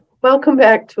Welcome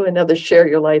back to another Share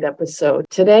Your Light episode.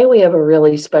 Today we have a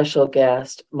really special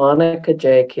guest, Monica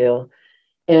Jekyll.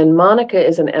 And Monica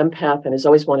is an empath and has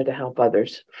always wanted to help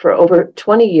others. For over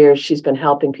 20 years, she's been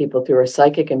helping people through her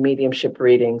psychic and mediumship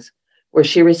readings, where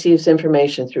she receives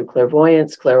information through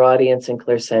clairvoyance, clairaudience, and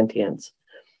clairsentience.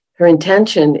 Her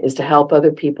intention is to help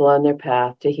other people on their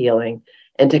path to healing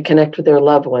and to connect with their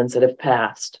loved ones that have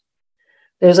passed.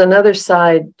 There's another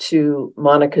side to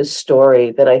Monica's story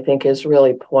that I think is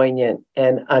really poignant,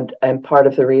 and I'm part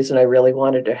of the reason I really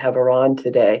wanted to have her on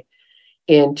today.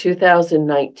 In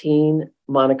 2019,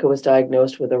 Monica was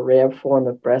diagnosed with a rare form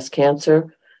of breast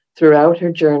cancer. Throughout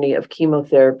her journey of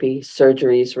chemotherapy,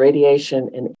 surgeries,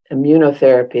 radiation, and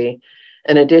immunotherapy,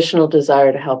 an additional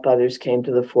desire to help others came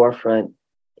to the forefront,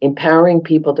 empowering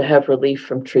people to have relief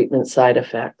from treatment side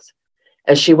effects.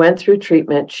 As she went through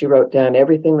treatment, she wrote down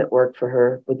everything that worked for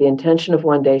her with the intention of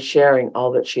one day sharing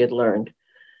all that she had learned.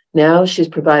 Now she's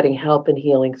providing help and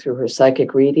healing through her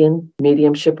psychic reading,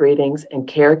 mediumship readings, and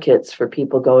care kits for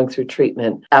people going through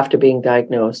treatment after being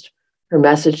diagnosed. Her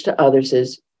message to others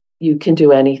is, you can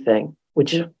do anything,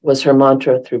 which was her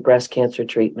mantra through breast cancer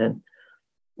treatment.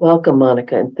 Welcome,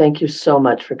 Monica, and thank you so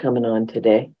much for coming on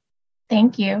today.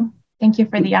 Thank you. Thank you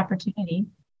for the opportunity.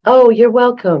 Oh, you're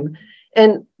welcome.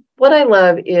 And what I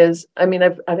love is, I've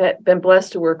been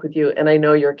blessed to work with you, and I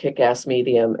know you're a kick-ass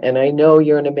medium, and I know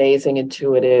you're an amazing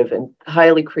intuitive and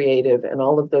highly creative and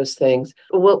all of those things.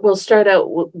 We'll start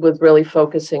out with really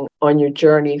focusing on your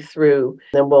journey through,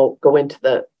 then we'll go into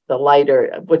the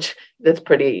lighter, which that's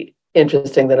pretty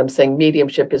interesting that I'm saying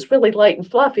mediumship is really light and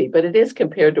fluffy, but it is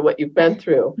compared to what you've been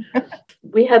through.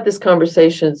 We had this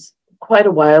conversation quite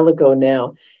a while ago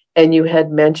now, and you had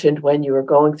mentioned when you were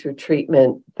going through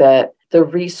treatment that the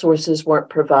resources weren't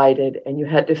provided and you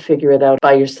had to figure it out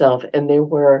by yourself. And there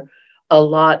were a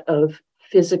lot of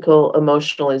physical,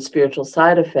 emotional, and spiritual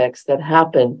side effects that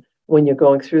happen when you're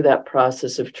going through that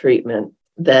process of treatment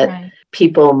that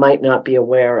people might not be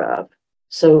aware of.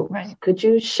 So Could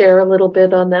you share a little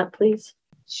bit on that, please?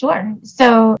 Sure.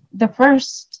 So the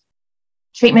first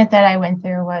treatment that I went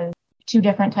through was 2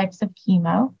 different types of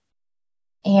chemo.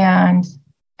 And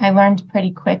I learned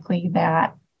pretty quickly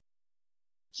that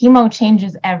chemo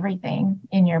changes everything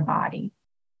in your body.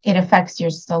 It affects your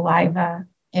saliva.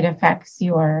 It affects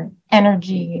your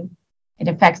energy. It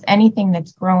affects anything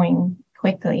that's growing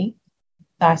quickly,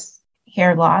 thus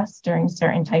hair loss during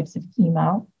certain types of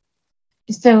chemo.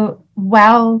 So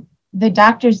while the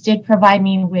doctors did provide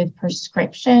me with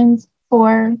prescriptions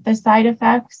for the side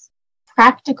effects,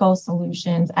 practical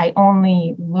solutions I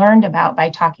only learned about by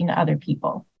talking to other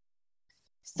people.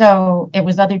 So it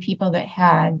was other people that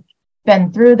had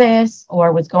been through this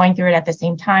or was going through it at the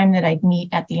same time that I'd meet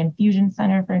at the infusion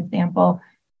center, for example.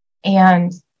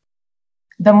 And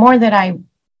the more that I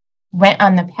went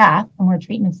on the path, the more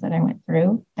treatments that I went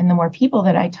through, and the more people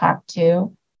that I talked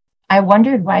to, I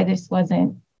wondered why this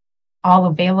wasn't all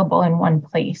available in one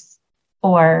place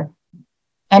for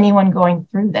anyone going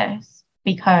through this,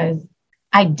 because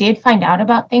I did find out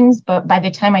about things, but by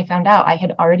the time I found out, I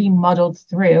had already muddled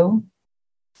through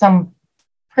some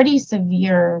pretty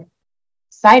severe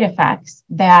side effects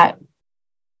that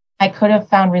I could have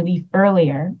found relief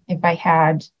earlier if I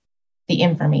had the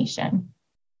information.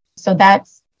 So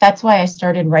that's why I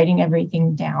started writing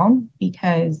everything down,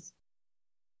 because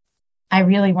I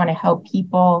really want to help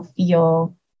people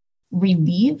feel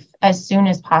relief as soon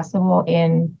as possible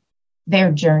in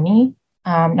their journey,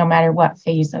 no matter what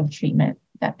phase of treatment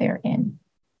that they're in.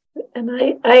 And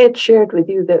I had shared with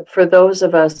you that for those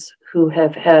of us who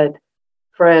have had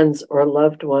friends or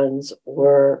loved ones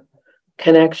or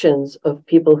connections of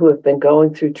people who have been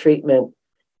going through treatment,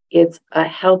 it's a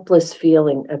helpless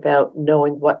feeling about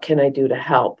knowing, what can I do to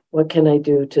help? What can I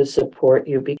do to support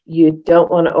you? You don't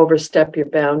want to overstep your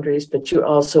boundaries, but you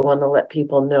also want to let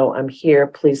people know, I'm here.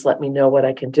 Please let me know what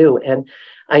I can do. And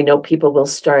I know people will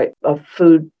start a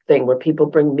food thing where people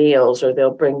bring meals or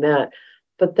they'll bring that.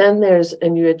 But then there's,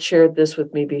 and you had shared this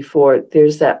with me before,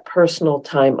 there's that personal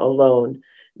time alone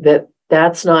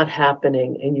that's not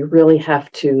happening. And you really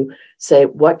have to say,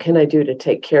 what can I do to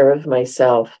take care of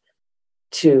myself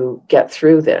to get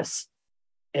through this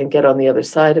and get on the other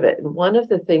side of it? And one of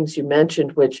the things you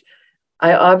mentioned, which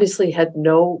I obviously had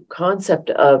no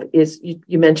concept of, is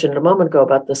you mentioned a moment ago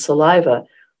about the saliva,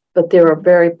 but there are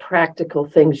very practical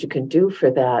things you can do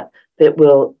for that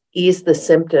will ease the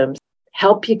symptoms,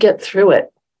 help you get through it.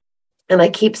 And I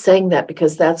keep saying that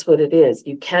because that's what it is.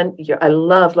 I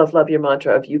love your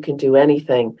mantra of you can do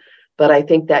anything. But I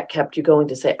think that kept you going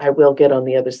to say, I will get on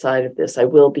the other side of this. I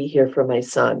will be here for my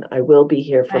son. I will be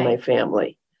here for my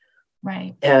family.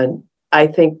 Right. And I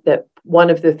think that one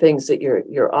of the things that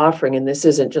you're offering, and this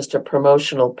isn't just a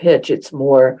promotional pitch, it's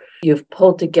more you've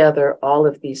pulled together all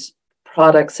of these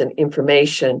products and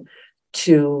information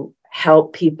to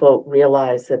help people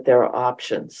realize that there are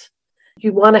options.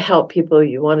 You want to help people,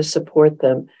 you want to support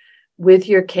them with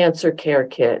your cancer care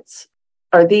kits.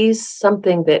 Are these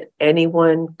something that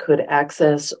anyone could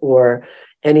access or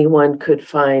anyone could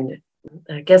find?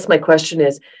 I guess my question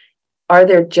is, are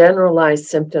there generalized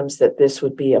symptoms that this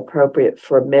would be appropriate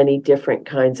for many different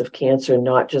kinds of cancer,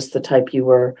 not just the type you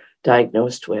were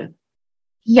diagnosed with?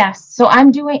 Yes. So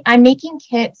I'm making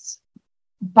kits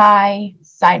by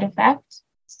side effect.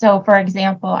 So for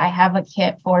example, I have a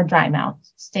kit for dry mouth,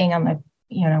 staying on the,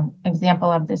 example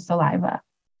of the saliva.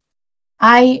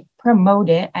 I promote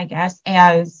it, I guess,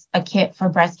 as a kit for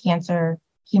breast cancer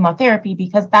chemotherapy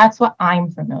because that's what I'm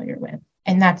familiar with.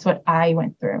 And that's what I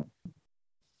went through.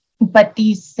 But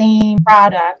these same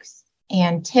products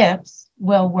and tips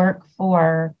will work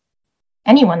for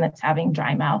anyone that's having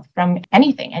dry mouth from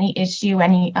anything, any issue,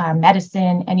 any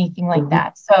medicine, anything like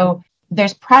that. So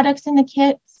there's products in the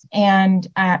kits. And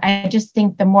I just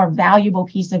think the more valuable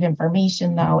piece of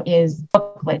information, though, is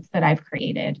booklets that I've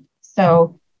created.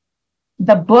 So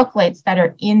the booklets that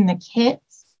are in the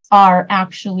kits are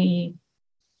actually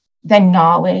the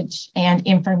knowledge and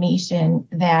information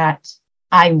that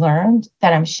I learned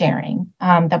that I'm sharing.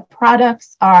 The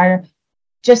products are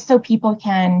just so people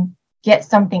can get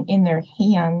something in their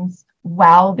hands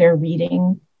while they're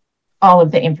reading all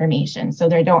of the information. So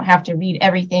they don't have to read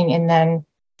everything and then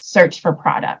search for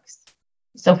products.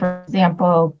 So for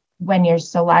example, when your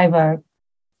saliva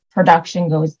production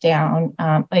goes down,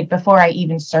 like before I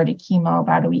even started chemo,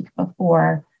 about a week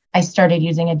before, I started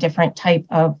using a different type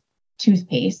of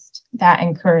toothpaste that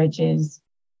encourages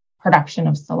production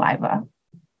of saliva.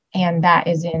 And that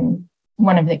is in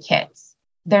one of the kits.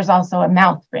 There's also a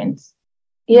mouth rinse.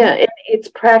 Yeah, it's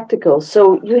practical.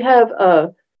 So you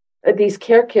have these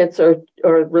care kits or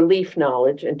relief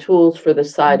knowledge and tools for the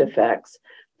side effects.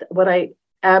 What I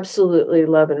absolutely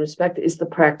love and respect is the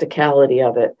practicality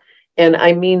of it. And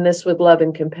I mean this with love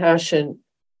and compassion.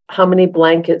 How many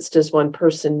blankets does one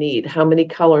person need? How many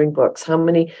coloring books?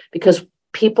 Because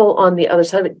people on the other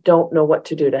side of it don't know what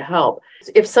to do to help.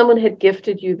 If someone had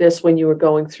gifted you this when you were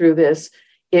going through this,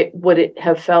 would it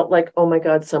have felt like, oh my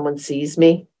God, someone sees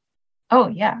me? Oh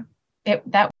yeah, that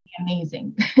would be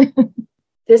amazing.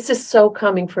 This is so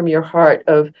coming from your heart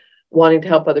of wanting to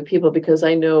help other people, because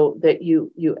I know that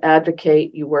you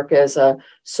advocate, you work as a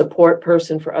support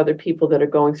person for other people that are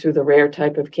going through the rare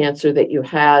type of cancer that you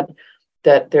had,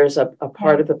 that there's a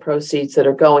part of the proceeds that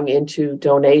are going into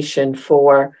donation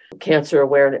for cancer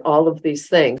awareness, all of these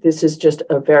things. This is just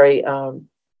a very,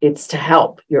 it's to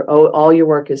help. All your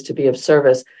work is to be of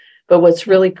service. But what's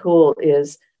really cool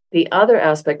is the other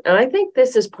aspect, and I think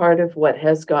this is part of what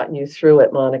has gotten you through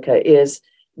it, Monica, is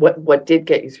what did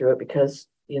get you through it, because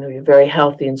you're very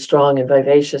healthy and strong and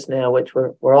vivacious now, which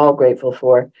we're all grateful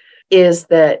for, is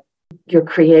that you're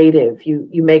creative. You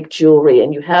make jewelry,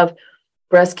 and you have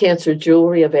breast cancer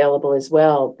jewelry available as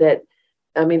well.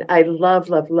 I love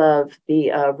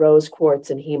the rose quartz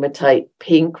and hematite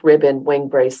pink ribbon wing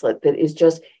bracelet. That is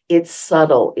just, it's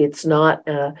subtle. It's not,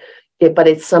 but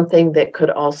it's something that could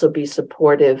also be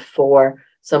supportive for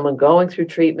someone going through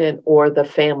treatment or the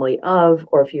family of,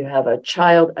 or if you have a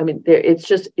child.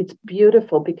 It's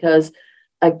beautiful because,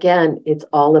 again, it's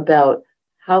all about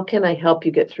how can I help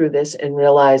you get through this and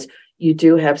realize you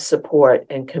do have support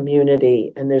and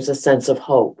community, and there's a sense of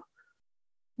hope.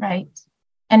 Right.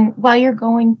 And while you're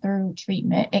going through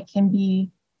treatment, it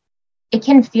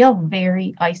can feel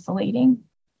very isolating.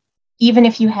 Even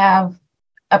if you have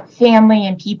a family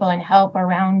and people and help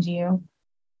around you,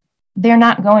 they're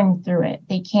not going through it.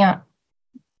 They can't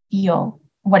feel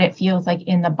what it feels like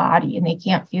in the body, and they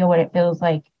can't feel what it feels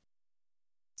like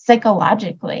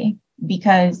psychologically,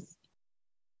 because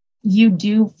you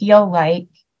do feel like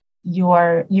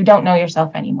you don't know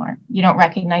yourself anymore. You don't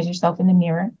recognize yourself in the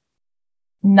mirror.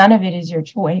 None of it is your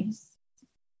choice.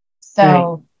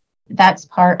 So That's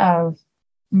part of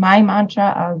my mantra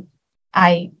of,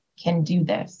 I can do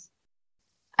this.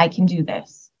 I can do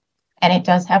this. And it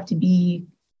does have to be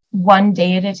one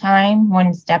day at a time,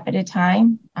 one step at a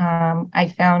time.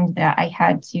 I found that I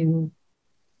had to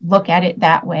look at it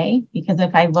that way, because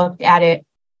if I looked at it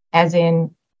as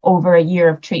in over a year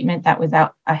of treatment that was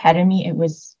out ahead of me, it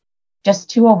was just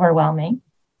too overwhelming.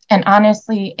 And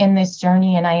honestly, in this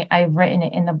journey, and I've written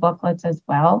it in the booklets as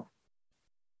well,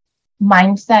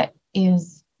 mindset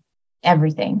is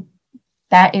everything.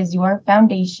 That is your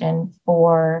foundation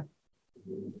for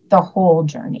the whole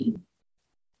journey.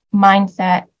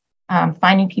 Mindset,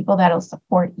 finding people that'll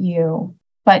support you,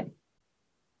 but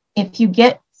if you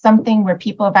get something where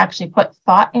people have actually put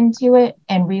thought into it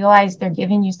and realize they're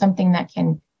giving you something that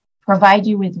can provide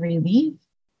you with relief,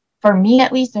 for me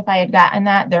at least, if I had gotten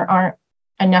that, there aren't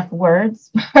enough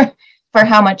words for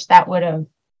how much that would have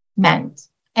meant.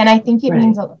 And I think it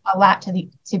means a lot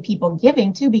to people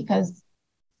giving too, because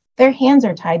their hands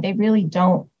are tied. They really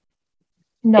don't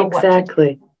know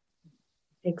exactly.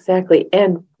 Exactly.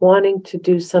 And wanting to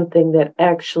do something that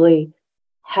actually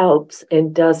helps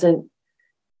and doesn't.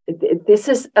 This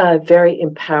is very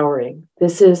empowering.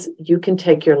 This is, you can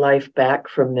take your life back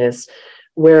from this.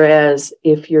 Whereas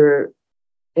if you're,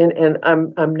 and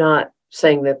I'm not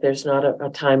saying that there's not a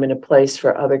time and a place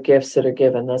for other gifts that are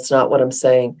given. That's not what I'm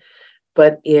saying.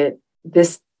 But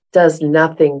this does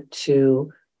nothing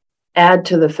to add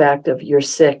to the fact of you're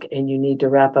sick and you need to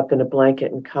wrap up in a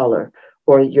blanket and color,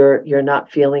 or you're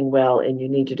not feeling well and you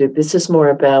need to do. This is more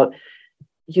about,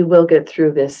 you will get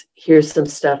through this. Here's some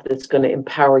stuff that's going to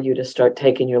empower you to start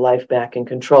taking your life back and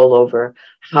control over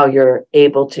how you're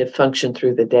able to function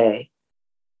through the day.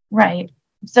 Right.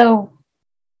 So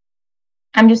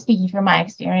I'm just speaking from my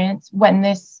experience. When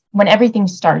everything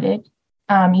started,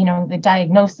 the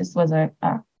diagnosis was a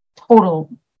total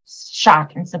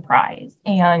shock and surprise.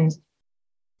 And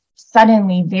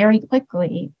suddenly, very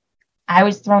quickly, I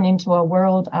was thrown into a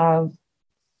world of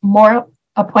more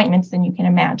appointments than you can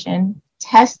imagine,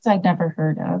 tests I've never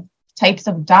heard of, types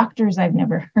of doctors I've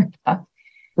never heard of.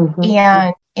 Mm-hmm.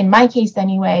 And in my case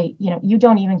anyway, you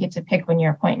don't even get to pick when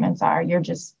your appointments are. You're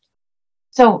just,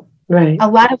 so right. A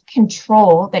lot of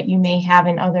control that you may have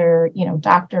in other,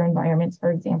 doctor environments,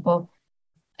 for example,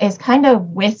 is kind of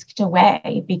whisked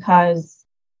away, because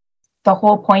the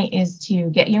whole point is to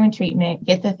get you in treatment,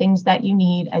 get the things that you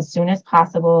need as soon as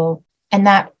possible. And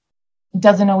that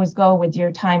doesn't always go with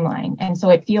your timeline. And so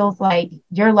it feels like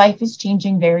your life is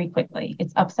changing very quickly.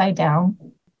 It's upside down,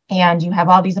 and you have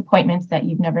all these appointments that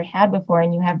you've never had before,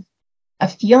 and you have a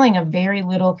feeling of very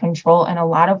little control and a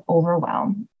lot of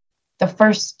overwhelm. The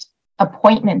first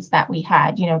appointments that we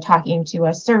had, talking to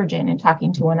a surgeon and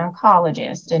talking to an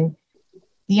oncologist, and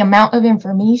the amount of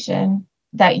information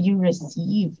that you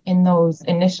receive in those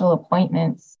initial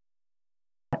appointments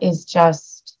is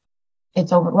just,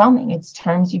 it's overwhelming. It's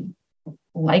terms you've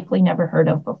likely never heard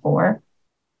of before.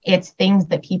 It's things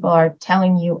that people are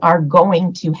telling you are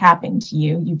going to happen to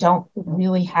you. You don't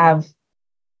really have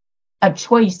a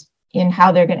choice in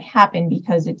how they're going to happen,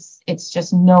 because it's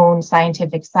just known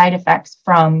scientific side effects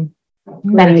from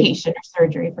medication or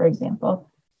surgery, for example.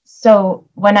 So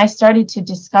when I started to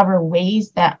discover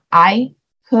ways that I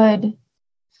could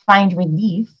find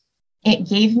relief, it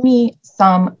gave me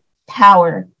some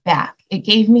power back. It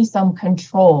gave me some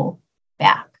control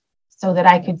back, so that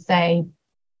I could say,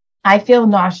 I feel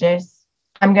nauseous.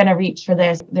 I'm going to reach for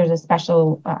this. There's a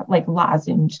special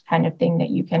lozenge kind of thing that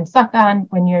you can suck on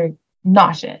when you're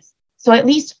nauseous. So at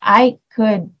least I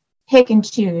could pick and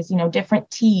choose, different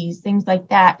teas, things like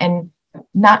that, and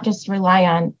not just rely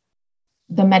on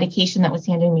the medication that was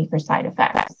handed me for side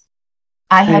effects.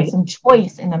 I had some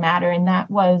choice in the matter, and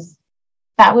that was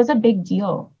a big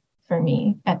deal for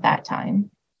me at that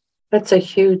time. That's a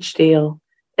huge deal.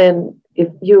 And if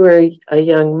you were a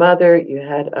young mother, you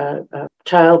had a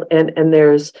child, and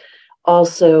there's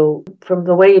also, from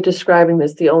the way you're describing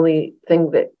this, the only thing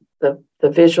that the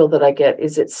visual that I get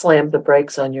is it slammed the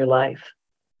brakes on your life.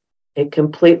 It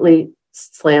completely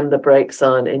slammed the brakes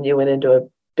on, and you went into a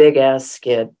big ass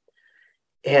skid.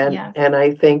 And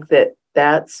I think that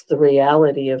that's the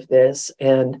reality of this.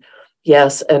 And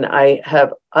yes, and I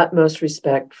have utmost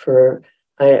respect for,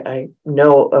 I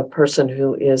know a person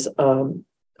who is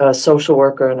a social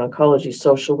worker, an oncology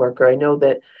social worker. I know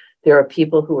that there are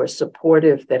people who are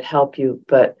supportive that help you,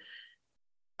 but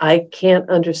I can't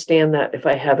understand that if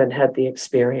I haven't had the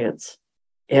experience.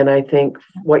 And I think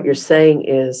what you're saying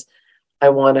is, I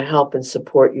want to help and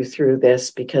support you through this,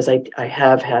 because I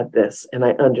have had this and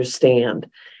I understand,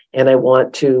 and I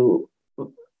want to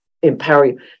empower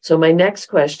you. So my next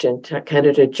question,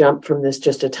 to jump from this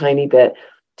just a tiny bit,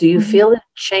 do you feel it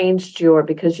changed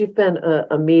because you've been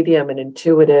a medium, an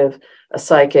intuitive, a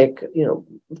psychic,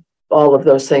 all of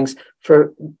those things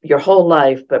for your whole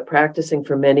life, but practicing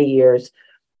for many years.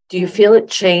 Do you feel it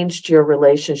changed your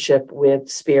relationship with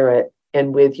spirit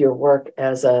and with your work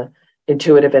as a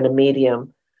intuitive and a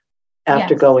medium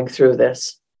after going through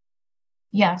this?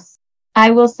 Yes.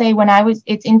 I will say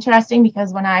it's interesting,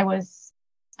 because when I was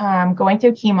going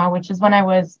through chemo, which is when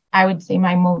I would say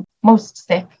my most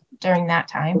sick during that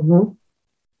time,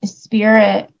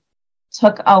 spirit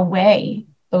took away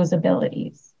those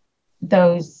abilities,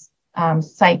 those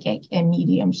psychic and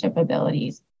mediumship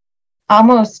abilities.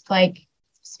 Almost like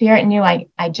spirit knew I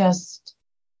just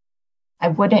I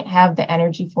wouldn't have the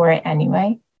energy for it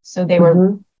anyway. So they were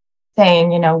Mm-hmm. saying,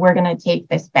 we're going to take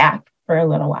this back for a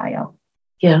little while.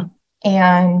 Yeah.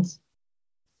 And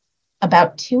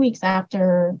about 2 weeks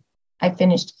after I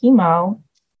finished chemo,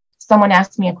 someone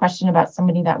asked me a question about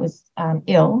somebody that was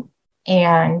ill.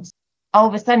 And all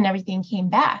of a sudden, everything came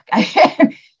back.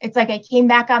 It's like I came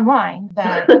back online.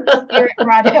 The spirit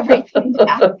brought everything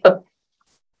back.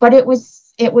 But it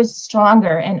was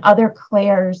stronger, and other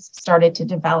clairs started to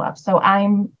develop. So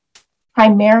I'm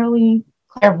primarily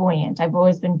clairvoyant. I've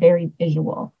always been very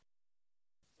visual.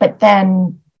 But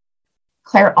then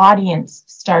clairaudience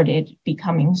started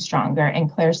becoming stronger,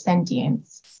 and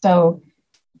clairsentience. So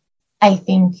I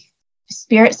think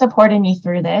spirit supported me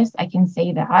through this. I can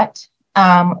say that.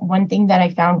 One thing that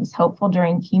I found was helpful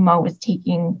during chemo was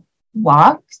taking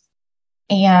walks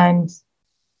and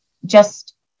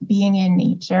just being in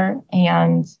nature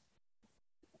and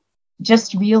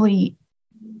just really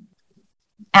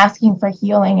asking for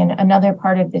healing. And another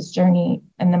part of this journey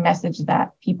and the message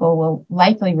that people will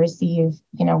likely receive,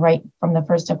 right from the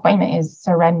first appointment is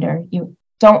surrender. You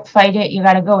don't fight it. You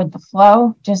got to go with the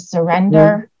flow. Just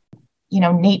surrender.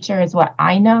 Nature is what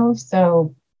I know.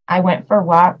 So I went for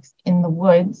walks in the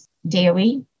woods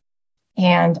daily.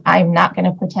 And I'm not going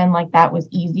to pretend like that was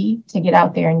easy to get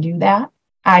out there and do that.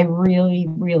 I really,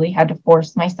 really had to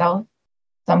force myself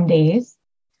some days.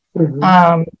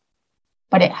 Mm-hmm.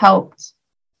 But it helped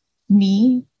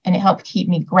me, and it helped keep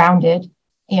me grounded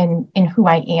in who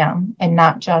I am and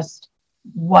not just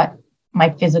what my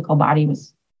physical body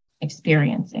was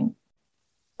experiencing.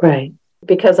 Right.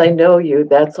 Because I know you,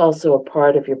 that's also a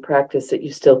part of your practice that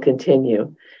you still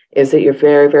continue, is that you're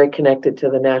very, very connected to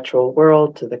the natural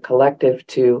world, to the collective,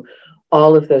 to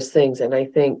all of those things. And I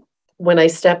think when I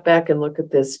step back and look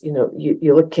at this,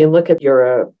 you can look at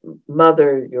you're a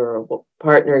mother, you're a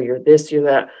partner, you're this, you're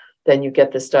that. Then you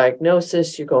get this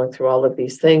diagnosis, you're going through all of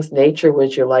these things. Nature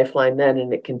was your lifeline then,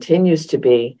 and it continues to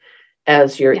be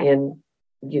as you're in,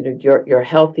 you're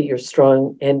healthy, you're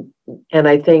strong. And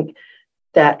I think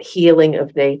that healing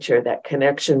of nature, that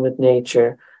connection with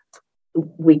nature,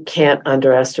 we can't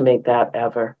underestimate that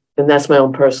ever. And that's my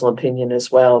own personal opinion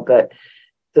as well. But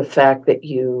the fact that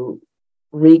you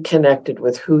reconnected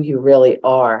with who you really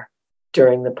are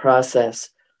during the process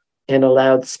and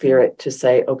allowed spirit to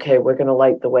say, okay, we're going to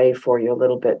light the way for you a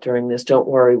little bit during this. Don't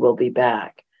worry, we'll be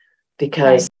back.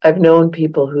 Because I've known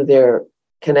people who their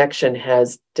connection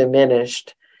has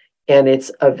diminished, and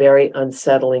it's a very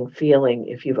unsettling feeling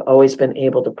if you've always been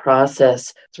able to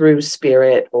process through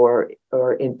spirit or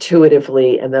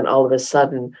intuitively, and then all of a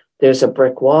sudden there's a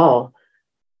brick wall.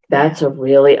 That's a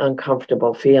really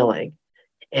uncomfortable feeling.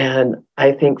 And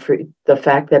I think for the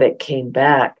fact that it came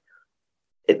back,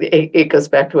 it goes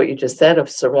back to what you just said of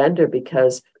surrender,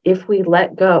 because if we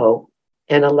let go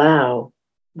and allow,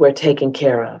 we're taken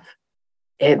care of.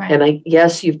 And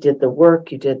yes, you did the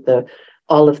work, you did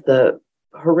all of the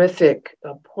horrific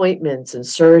appointments and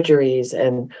surgeries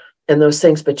and those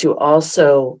things, but you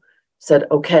also said,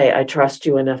 okay, I trust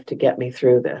you enough to get me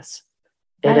through this.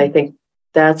 And I think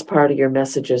that's part of your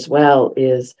message as well,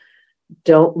 is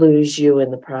don't lose you in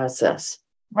the process.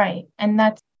 Right. And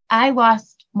I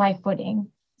lost my footing.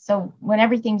 So when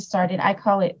everything started, I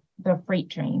call it the freight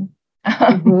train.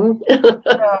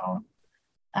 So,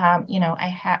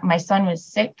 my son was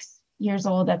 6 years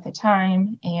old at the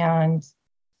time, and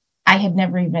I had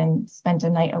never even spent a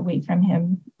night away from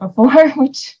him before,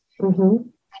 which I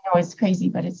know is crazy,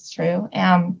 but it's true.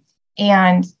 And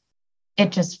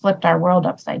it just flipped our world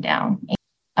upside down.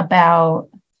 About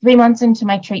 3 months into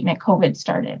my treatment, COVID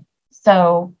started.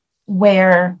 So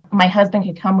where my husband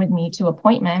could come with me to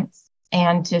appointments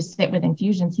and to sit with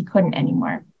infusions, he couldn't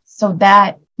anymore. So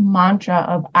that mantra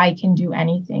of I can do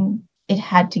anything, it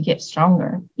had to get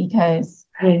stronger, because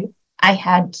I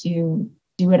had to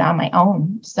do it on my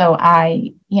own. So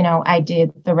I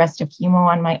did the rest of chemo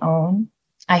on my own.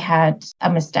 I had a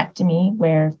mastectomy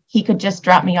where he could just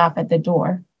drop me off at the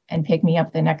door and pick me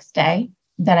up the next day.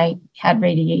 Then I had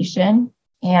radiation,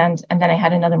 and then I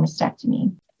had another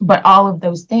mastectomy. But all of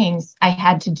those things I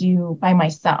had to do by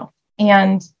myself.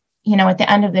 And, at the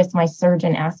end of this, my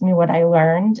surgeon asked me what I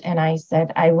learned. And I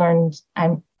said, I learned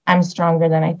I'm stronger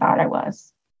than I thought I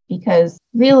was, because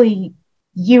really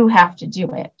you have to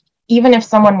do it. Even if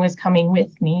someone was coming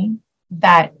with me,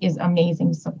 that is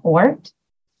amazing support.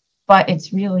 But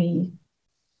it's really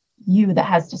you that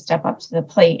has to step up to the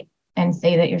plate and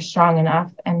say that you're strong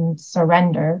enough and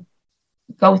surrender,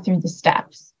 go through the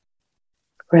steps.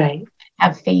 Right.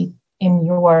 Have faith in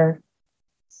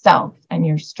yourself and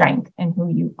your strength and who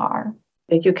you are.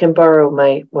 You can borrow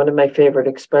one of my favorite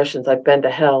expressions, I've been to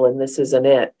hell and this isn't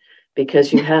it,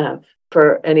 because you have.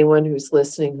 For anyone who's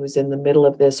listening, who's in the middle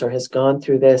of this or has gone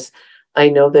through this, I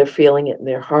know they're feeling it in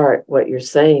their heart, what you're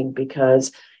saying,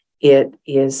 because it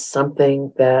is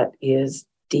something that is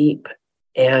deep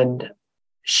and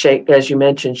as you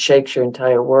mentioned, shakes your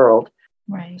entire world.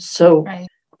 Right. So right.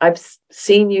 I've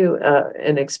seen you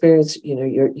and experienced,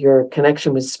 your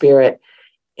connection with spirit,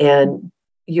 and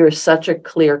you're such a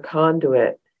clear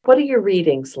conduit. What are your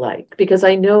readings like? Because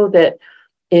I know that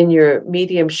in your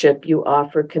mediumship, you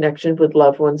offer connection with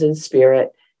loved ones in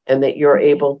spirit, and that you're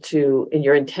able to, and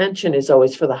your intention is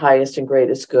always for the highest and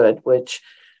greatest good, which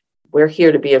we're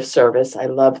here to be of service. I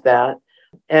love that.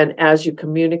 And as you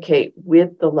communicate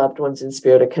with the loved ones in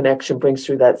spirit, a connection brings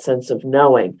through that sense of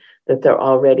knowing that they're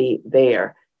already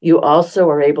there. You also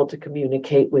are able to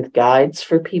communicate with guides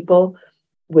for people,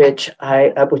 which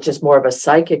is more of a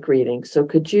psychic reading. So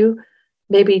could you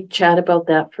maybe chat about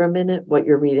that for a minute, what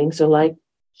your readings are like?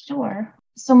 Sure.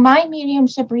 So my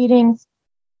mediumship readings,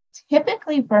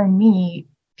 typically for me,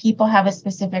 people have a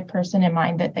specific person in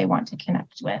mind that they want to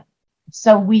connect with.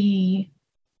 So we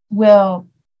will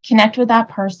connect with that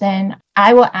person.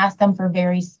 I will ask them for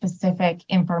very specific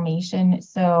information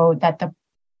so that the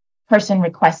person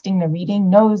requesting the reading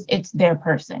knows it's their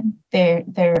person. There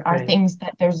are Right. things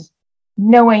that there's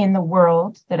no way in the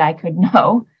world that I could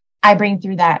know. I bring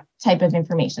through that type of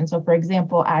information. So for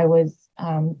example, I was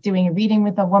doing a reading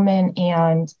with a woman,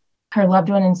 and her loved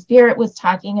one in spirit was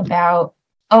talking about,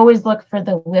 always look for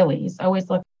the lilies, always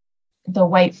look the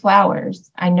white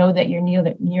flowers. I know that you're near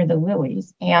the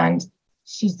lilies. And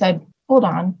she said, hold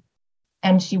on.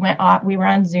 And she went off. We were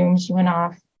on Zoom. She went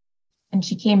off and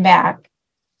she came back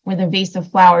with a vase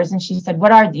of flowers. And she said,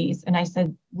 what are these? And I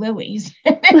said, lilies.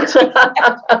 Said,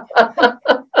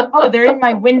 oh, they're in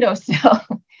my windowsill.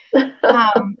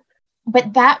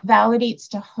 But that validates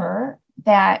to her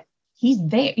that he's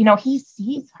there. He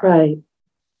sees her right.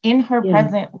 in her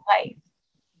present life.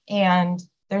 And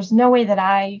there's no way that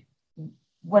I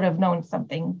would have known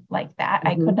something like that.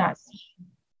 I could not see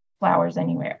flowers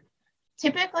anywhere.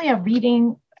 Typically, a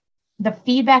reading, the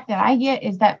feedback that I get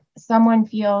is that someone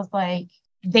feels like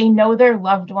they know their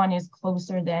loved one is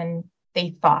closer than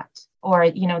they thought, or,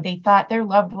 they thought their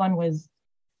loved one was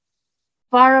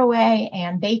far away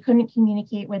and they couldn't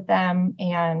communicate with them,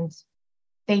 and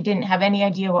they didn't have any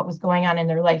idea what was going on in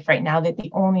their life right now, that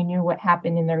they only knew what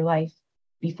happened in their life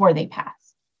before they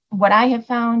passed. What I have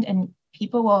found, and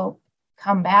people will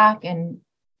come back and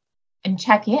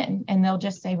check in, and they'll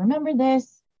just say, remember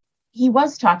this? He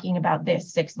was talking about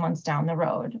this 6 months down the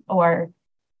road. Or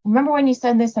remember when you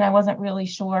said this and I wasn't really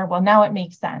sure? Well, now it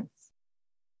makes sense.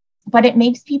 But it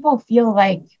makes people feel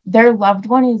like their loved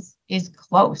one is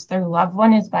close. Their loved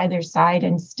one is by their side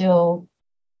and still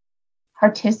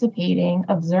participating,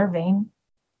 observing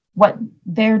what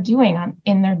they're doing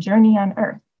in their journey on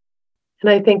Earth. And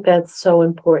I think that's so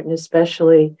important,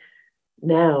 especially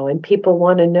now. And people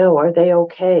want to know, are they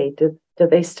okay? Do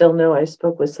they still know? I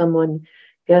spoke with someone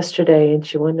yesterday and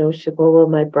she wanted to know, she said, well, will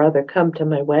my brother come to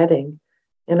my wedding?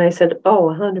 And I said,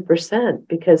 oh,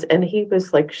 100%. And he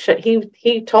was like,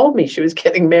 he told me she was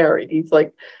getting married. He's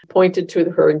like pointed to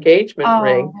her engagement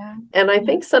ring. And I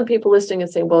think some people listening and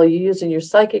saying, well, are you using your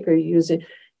psychic, or are you using,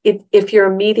 if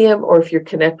you're a medium or if you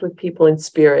connect with people in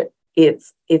spirit,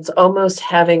 it's almost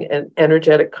having an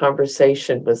energetic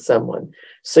conversation with someone.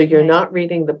 So you're not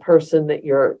reading the person that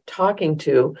you're talking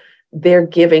to. They're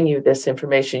giving you this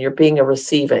information. You're being a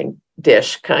receiving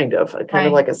dish, kind of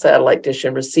like a satellite dish,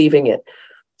 and receiving it.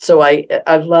 So I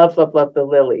love the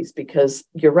lilies, because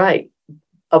you're right.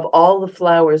 Of all the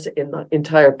flowers in the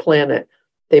entire planet,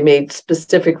 they made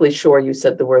specifically sure you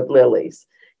said the word lilies.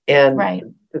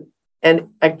 And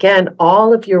again,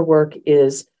 all of your work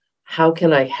is, how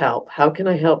can I help? How can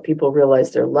I help people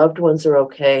realize their loved ones are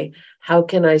okay? How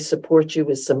can I support you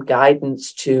with some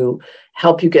guidance to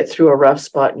help you get through a rough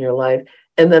spot in your life?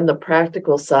 And then the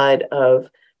practical side of,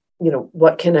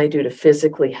 what can I do to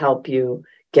physically help you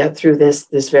get through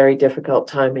this very difficult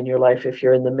time in your life, if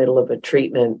you're in the middle of a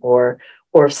treatment, or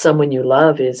if someone you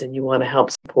love is and you want to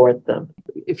help support them.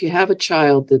 If you have a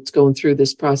child that's going through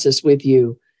this process with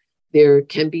you, there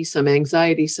can be some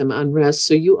anxiety, some unrest.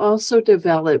 So you also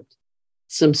developed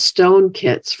some stone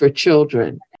kits for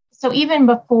children. So even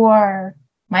before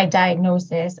my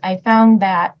diagnosis, I found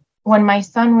that when my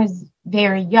son was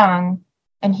very young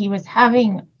and he was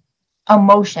having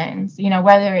emotions,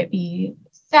 whether it be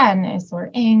sadness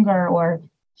or anger, or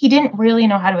he didn't really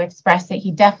know how to express it.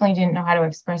 He definitely didn't know how to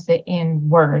express it in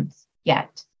words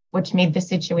yet, which made the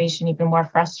situation even more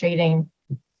frustrating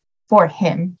for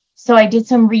him. So I did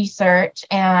some research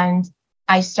and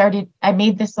I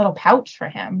made this little pouch for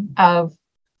him of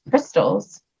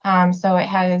crystals So it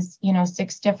has,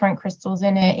 6 different crystals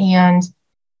in it, and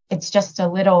it's just a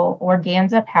little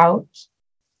organza pouch.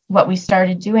 What we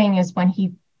started doing is when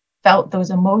he felt those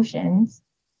emotions,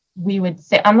 we would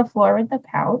sit on the floor with the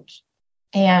pouch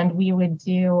and we would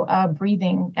do a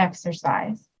breathing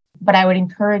exercise. But I would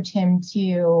encourage him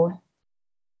to,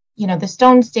 the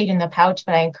stones stayed in the pouch,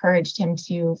 but I encouraged him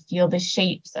to feel the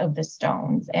shapes of the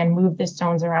stones and move the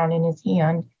stones around in his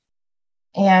hand.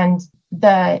 And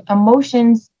the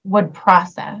emotions would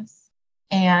process.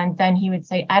 And then he would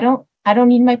say, I don't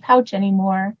need my pouch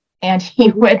anymore. And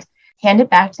he would hand it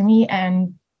back to me,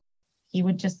 and he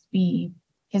would just be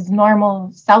his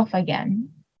normal self again.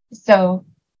 So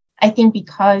I think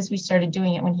because we started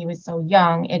doing it when he was so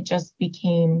young, it just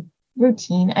became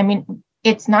routine. I mean,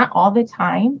 it's not all the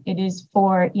time. It is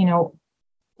for,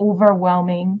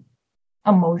 overwhelming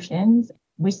emotions.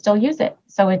 We still use it.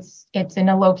 So it's in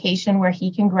a location where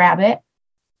he can grab it.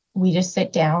 We just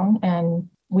sit down and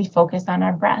we focus on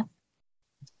our breath.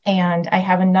 And I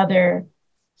have another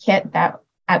kit that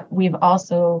we've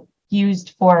also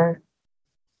used for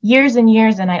years and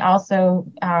years. And I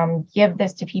also give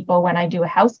this to people when I do a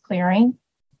house clearing.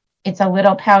 It's a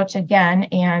little pouch again,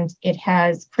 and it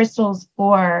has crystals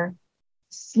for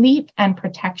sleep and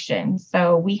protection.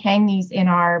 So we hang these in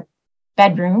our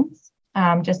bedrooms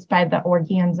just by the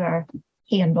organza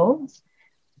handles.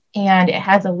 And it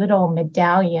has a little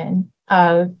medallion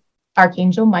of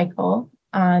Archangel Michael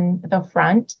on the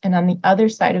front. And on the other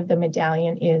side of the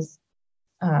medallion is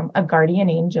a guardian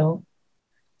angel.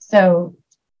 So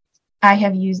I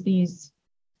have used these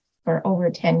for over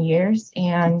 10 years,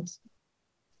 and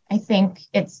I think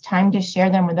it's time to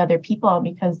share them with other people,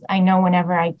 because I know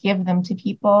whenever I give them to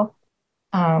people,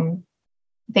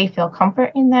 they feel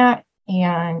comfort in that,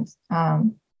 and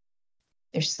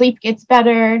their sleep gets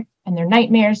better and their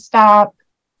nightmares stop.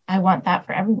 I want that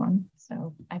for everyone.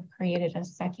 So I've created a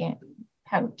second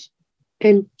pouch.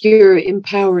 And you're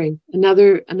empowering,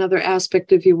 another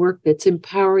aspect of your work that's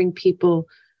empowering people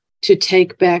to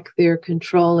take back their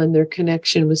control and their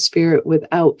connection with spirit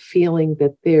without feeling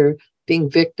that they're being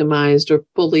victimized or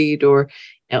bullied or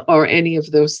any of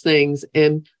those things.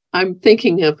 And I'm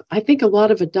thinking I think a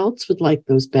lot of adults would like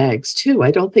those bags too.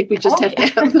 I don't think we just have to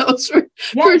have those for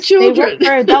children. They work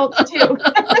for adults too.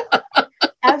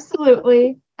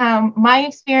 Absolutely. My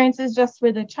experience is just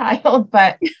with a child,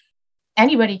 but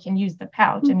anybody can use the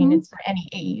pouch. I mean, it's for any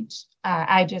age.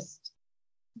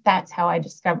 That's how I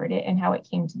discovered it and how it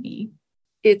came to be.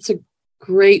 It's a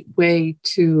great way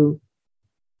to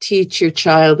teach your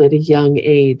child at a young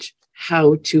age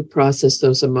how to process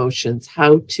those emotions,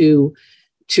 how to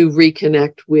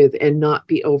reconnect with and not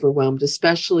be overwhelmed,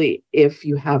 especially if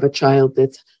you have a child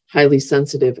that's highly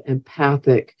sensitive,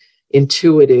 empathic,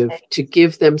 intuitive, to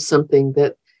give them something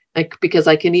that, because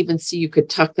I can even see you could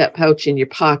tuck that pouch in your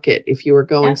pocket if you were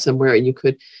going somewhere,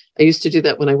 and I used to do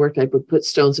that when I worked. I would put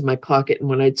stones in my pocket, and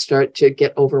when I'd start to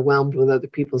get overwhelmed with other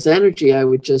people's energy, I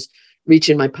would just reach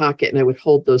in my pocket and I would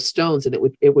hold those stones, and it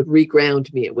would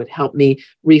reground me. It would help me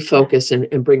refocus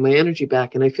and bring my energy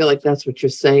back. And I feel like that's what you're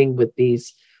saying with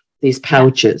these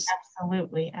pouches.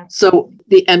 Absolutely. So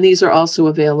these are also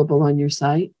available on your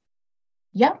site?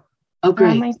 Yep. Oh,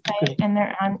 great. On my site, and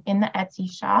they're in the Etsy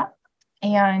shop.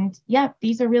 And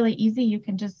these are really easy. You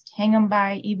can just hang them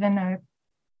by even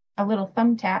a little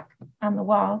thumbtack on the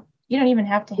wall. You don't even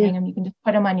have to hang them. You can just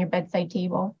put them on your bedside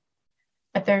table.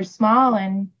 But they're small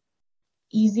and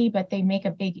easy, but they make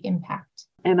a big impact.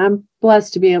 And I'm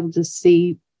blessed to be able to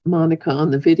see Monica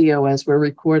on the video as we're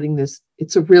recording this.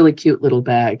 It's a really cute little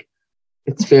bag.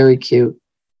 It's very cute.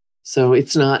 So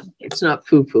it's not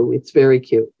foo-foo. It's very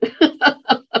cute.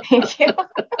 Thank you.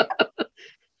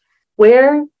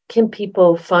 Where can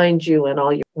people find you and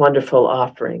all your wonderful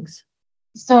offerings?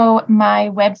 So my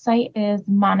website is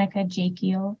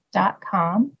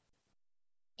monicajakiel.com.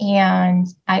 And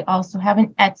I also have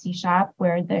an Etsy shop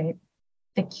where the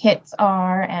kits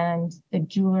are and the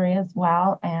jewelry as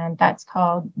well. And that's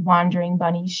called Wandering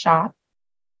Bunny Shop.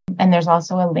 And there's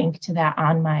also a link to that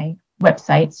on my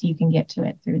website, so you can get to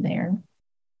it through there.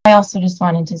 I also just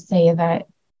wanted to say that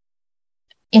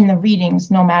in the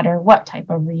readings, no matter what type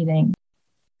of reading,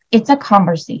 it's a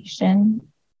conversation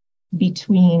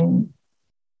between,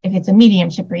 if it's a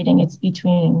mediumship reading, it's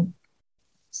between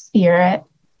spirit,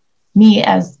 me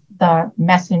as the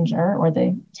messenger or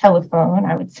the telephone,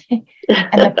 I would say,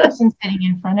 and the person sitting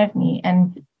in front of me.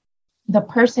 And the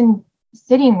person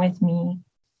sitting with me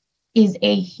is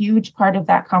a huge part of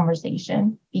that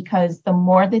conversation, because the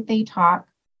more that they talk,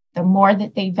 the more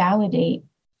that they validate,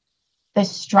 the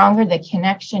stronger the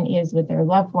connection is with their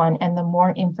loved one, and the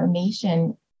more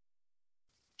information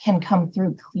can come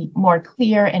through more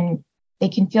clear, and they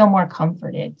can feel more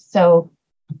comforted. So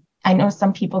I know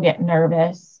some people get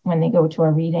nervous when they go to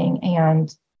a reading,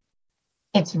 and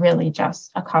it's really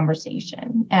just a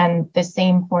conversation. And the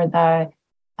same for the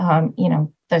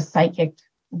psychic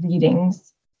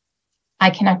readings. I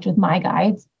connect with my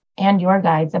guides and your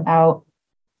guides about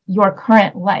your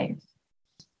current life.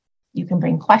 You can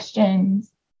bring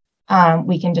questions.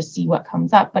 We can just see what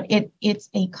comes up, but it's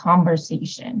a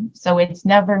conversation. So it's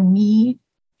never me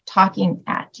talking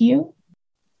at you.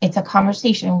 It's a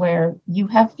conversation where you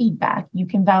have feedback. You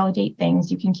can validate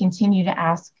things. You can continue to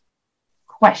ask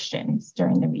questions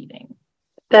during the reading.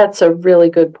 That's a really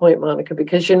good point, Monica,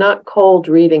 because you're not cold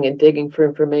reading and digging for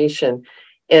information.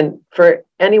 And for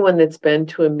anyone that's been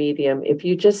to a medium, if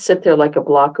you just sit there like a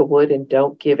block of wood and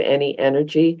don't give any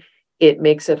energy, it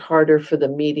makes it harder for the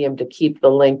medium to keep the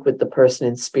link with the person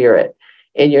in spirit.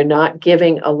 And you're not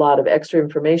giving a lot of extra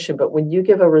information. But when you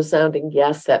give a resounding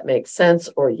yes, that makes sense,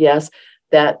 or yes,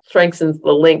 that strengthens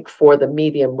the link for the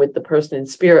medium with the person in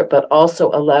spirit, but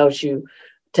also allows you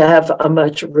to have a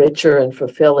much richer and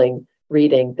fulfilling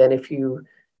reading than if you,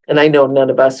 and I know none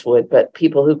of us would, but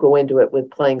people who go into it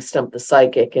with playing Stump the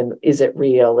Psychic and is it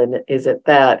real and is it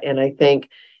that? And I think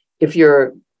if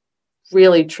you're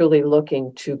really truly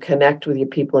looking to connect with your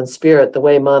people in spirit, the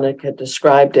way Monica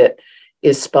described it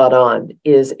is spot on,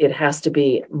 is it has to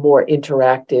be more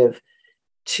interactive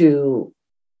to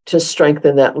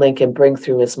strengthen that link and bring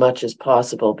through as much as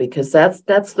possible, because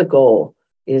that's the goal,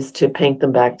 is to paint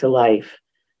them back to life.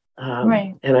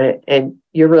 Right. And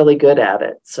you're really good at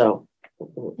it. So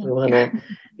we want to,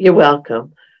 you're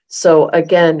welcome. So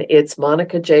again, it's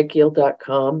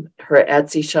monicajakiel.com. Her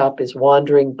Etsy shop is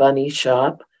Wandering Bunny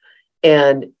Shop.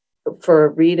 And for a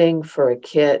reading, for a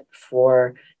kit,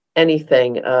 for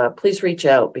anything, please reach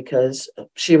out, because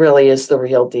she really is the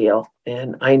real deal.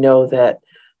 And I know that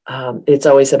it's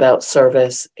always about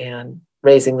service and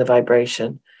raising the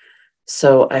vibration.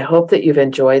 So I hope that you've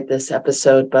enjoyed this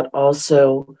episode, but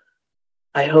also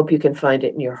I hope you can find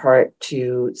it in your heart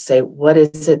to say, what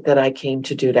is it that I came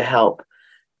to do to help?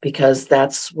 Because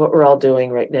that's what we're all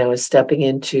doing right now, is stepping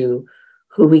into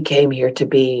who we came here to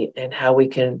be and how we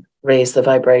can raise the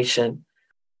vibration.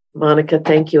 Monica,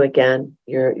 thank you again.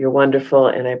 You're wonderful,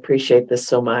 and I appreciate this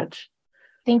so much.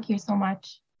 Thank you so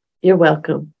much. You're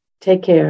welcome. Take care.